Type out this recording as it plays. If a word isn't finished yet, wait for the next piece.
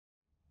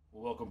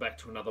Welcome back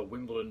to another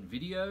Wimbledon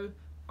video.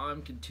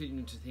 I'm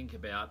continuing to think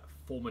about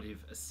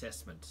formative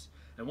assessment.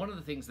 And one of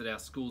the things that our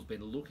school's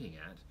been looking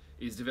at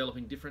is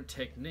developing different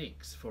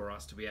techniques for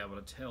us to be able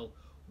to tell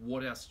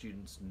what our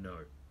students know.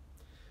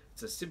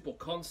 It's a simple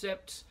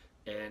concept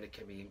and it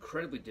can be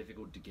incredibly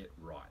difficult to get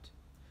right.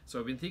 So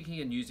I've been thinking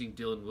and using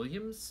Dylan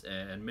Williams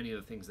and many of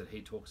the things that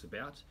he talks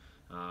about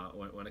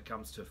when it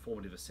comes to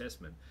formative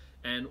assessment.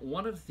 And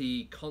one of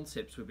the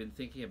concepts we've been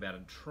thinking about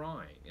and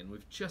trying, and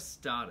we've just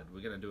started, we're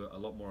going to do a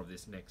lot more of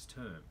this next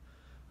term,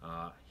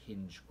 are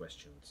Hinge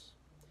questions.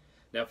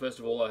 Now, first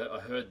of all, I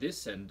heard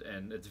this, and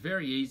it's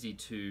very easy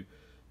to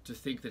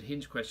think that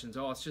Hinge questions,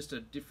 oh, it's just a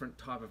different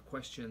type of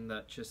question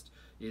that just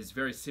is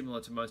very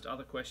similar to most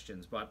other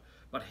questions. But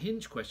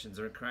Hinge questions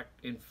are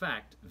in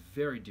fact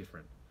very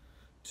different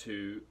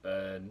to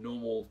a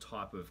normal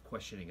type of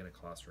questioning in a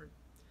classroom.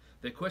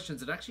 They're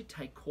questions that actually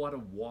take quite a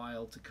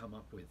while to come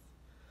up with,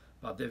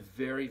 but they're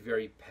very,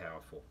 very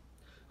powerful.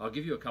 I'll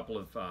give you a couple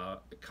of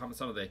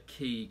some of the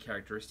key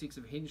characteristics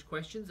of Hinge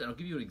questions, and I'll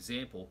give you an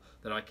example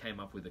that I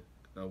came up with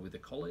a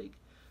colleague,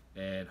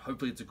 and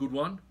hopefully it's a good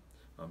one.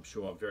 I'm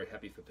sure I'm very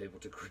happy for people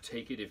to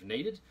critique it if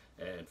needed,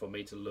 and for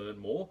me to learn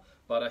more.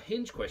 But a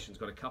Hinge question's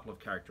got a couple of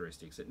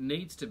characteristics. It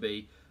needs to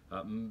be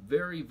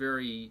very,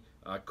 very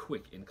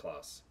quick in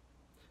class.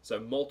 So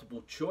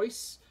multiple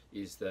choice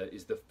is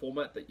the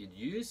format that you'd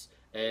use,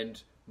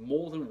 and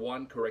more than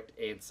one correct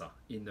answer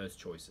in those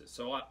choices.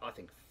 So I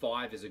think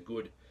 5 is a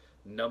good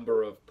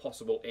number of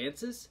possible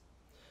answers,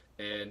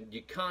 and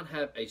you can't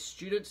have a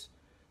student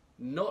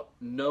not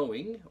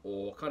knowing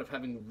or kind of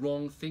having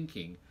wrong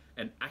thinking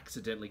and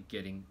accidentally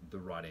getting the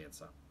right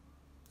answer.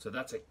 So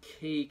that's a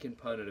key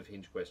component of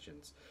Hinge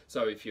questions.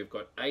 So if you've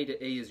got A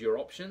to E as your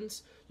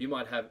options, you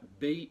might have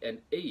B and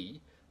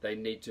E. They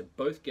need to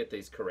both get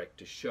these correct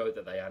to show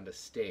that they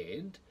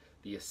understand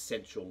the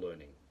essential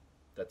learning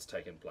that's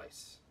taken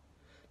place.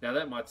 Now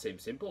that might seem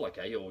simple,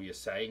 okay, all you're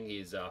saying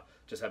is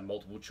just have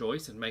multiple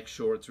choice and make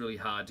sure it's really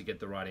hard to get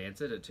the right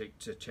answer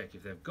to check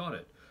if they've got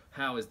it.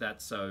 How is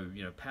that so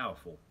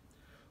powerful?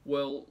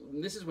 Well,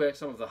 this is where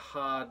some of the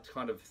hard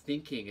kind of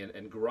thinking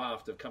and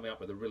graft of coming up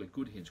with a really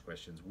good Hinge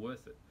question is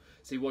worth it.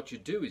 See, what you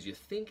do is you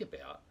think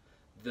about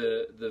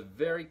the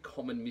very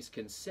common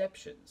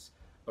misconceptions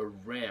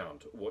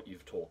around what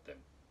you've taught them.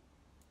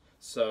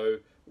 So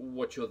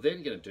what you're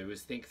then going to do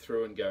is think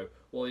through and go,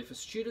 well, if a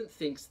student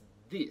thinks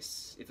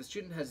this, if a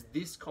student has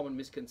this common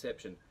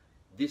misconception,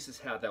 this is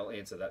how they'll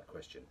answer that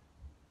question.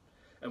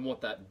 And what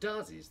that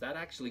does is that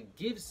actually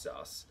gives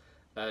us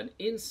an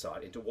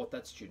insight into what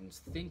that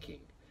student's thinking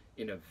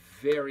in a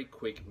very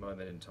quick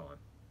moment in time.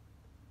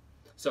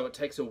 So it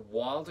takes a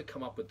while to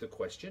come up with the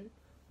question,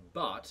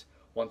 but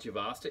once you've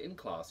asked it in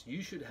class,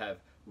 you should have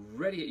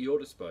ready at your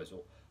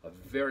disposal a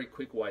very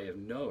quick way of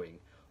knowing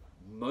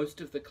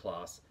most of the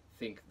class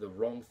think the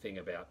wrong thing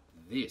about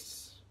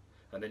this,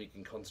 and then you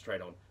can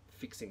concentrate on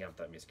fixing up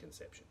that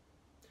misconception.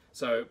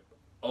 So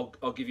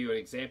I'll give you an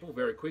example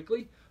very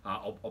quickly.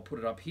 I'll put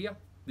it up here.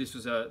 This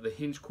was the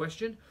Hinge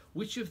question.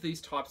 Which of these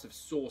types of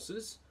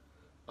sources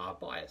are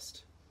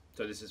biased?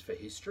 So this is for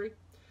history,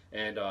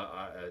 and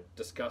I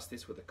discussed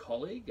this with a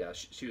colleague.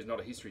 She was not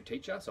a history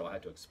teacher, so I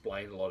had to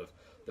explain a lot of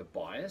the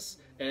bias.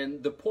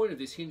 And the point of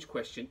this Hinge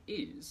question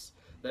is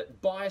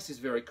that bias is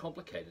very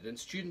complicated, and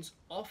students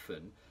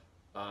often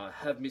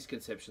have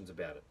misconceptions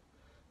about it.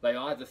 They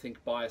either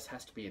think bias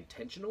has to be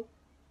intentional,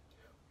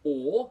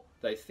 or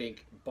they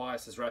think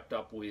bias is wrapped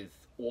up with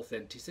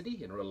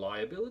authenticity and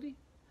reliability.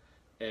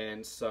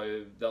 And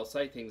so they'll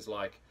say things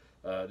like,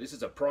 this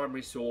is a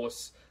primary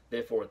source,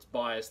 therefore it's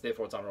biased,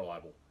 therefore it's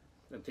unreliable,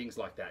 and things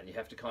like that. And you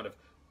have to kind of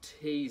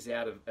tease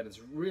out of, and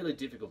it's really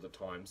difficult at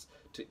times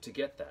to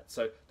get that.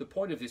 So the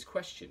point of this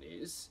question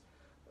is,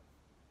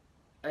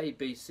 A,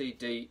 B, C,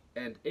 D,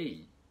 and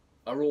E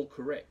are all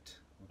correct.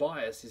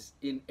 Bias is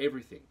in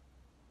everything.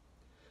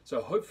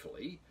 So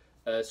hopefully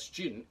a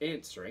student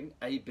answering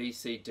A, B,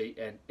 C, D,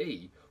 and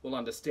E will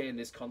understand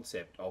this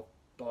concept of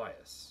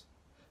bias.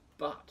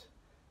 But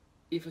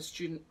if a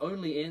student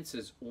only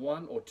answers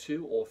 1 or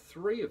 2 or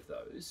 3 of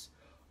those,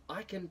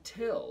 I can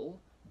tell,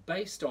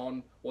 based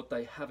on what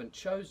they haven't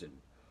chosen,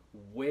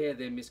 where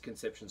their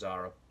misconceptions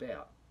are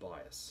about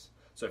bias.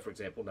 So for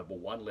example, number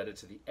 1, letter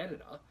to the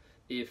editor,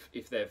 if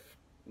they've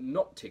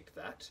not ticked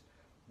that,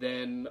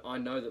 then I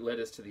know that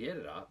letters to the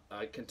editor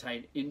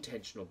contain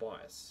intentional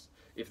bias.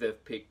 If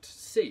they've picked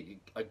C,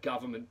 a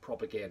government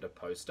propaganda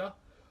poster,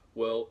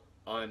 well,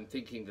 I'm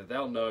thinking that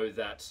they'll know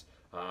that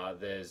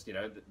there's,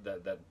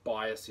 that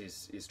bias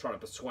is trying to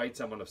persuade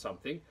someone of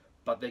something,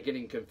 but they're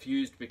getting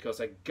confused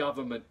because a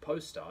government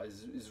poster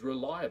is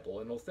reliable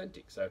and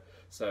authentic.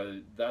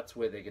 So that's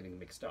where they're getting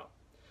mixed up.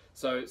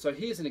 So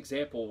here's an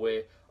example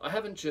where I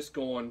haven't just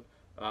gone,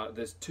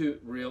 there's 2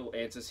 real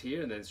answers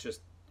here, and then it's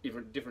just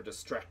different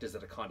distractors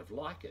that are kind of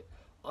like it.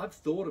 I've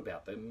thought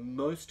about the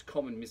most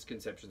common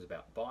misconceptions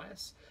about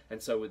bias, and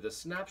so with a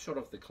snapshot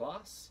of the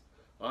class,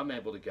 I'm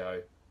able to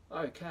go,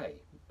 okay,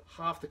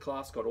 half the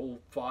class got all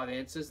 5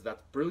 answers,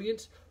 that's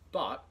brilliant,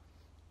 but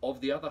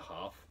of the other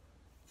half,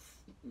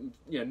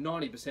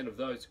 90% of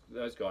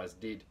those guys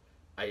did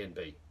A and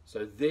B.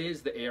 So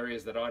there's the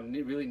areas that I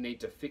really need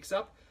to fix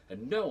up,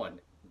 and no one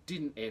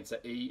didn't answer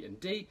E and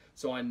D,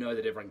 so I know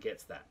that everyone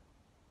gets that.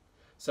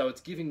 So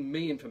it's giving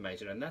me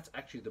information, and that's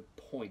actually the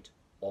point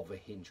of a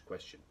Hinge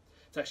question.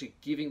 It's actually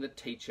giving the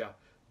teacher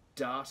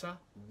data,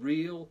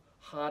 real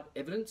hard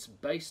evidence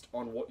based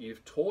on what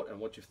you've taught and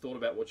what you've thought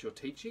about what you're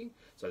teaching.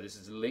 So this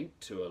is linked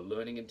to a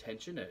learning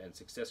intention and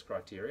success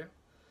criteria.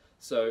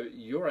 So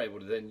you're able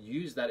to then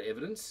use that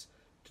evidence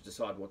to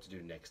decide what to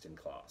do next in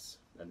class.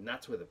 And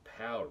that's where the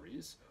power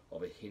is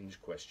of a Hinge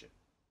question.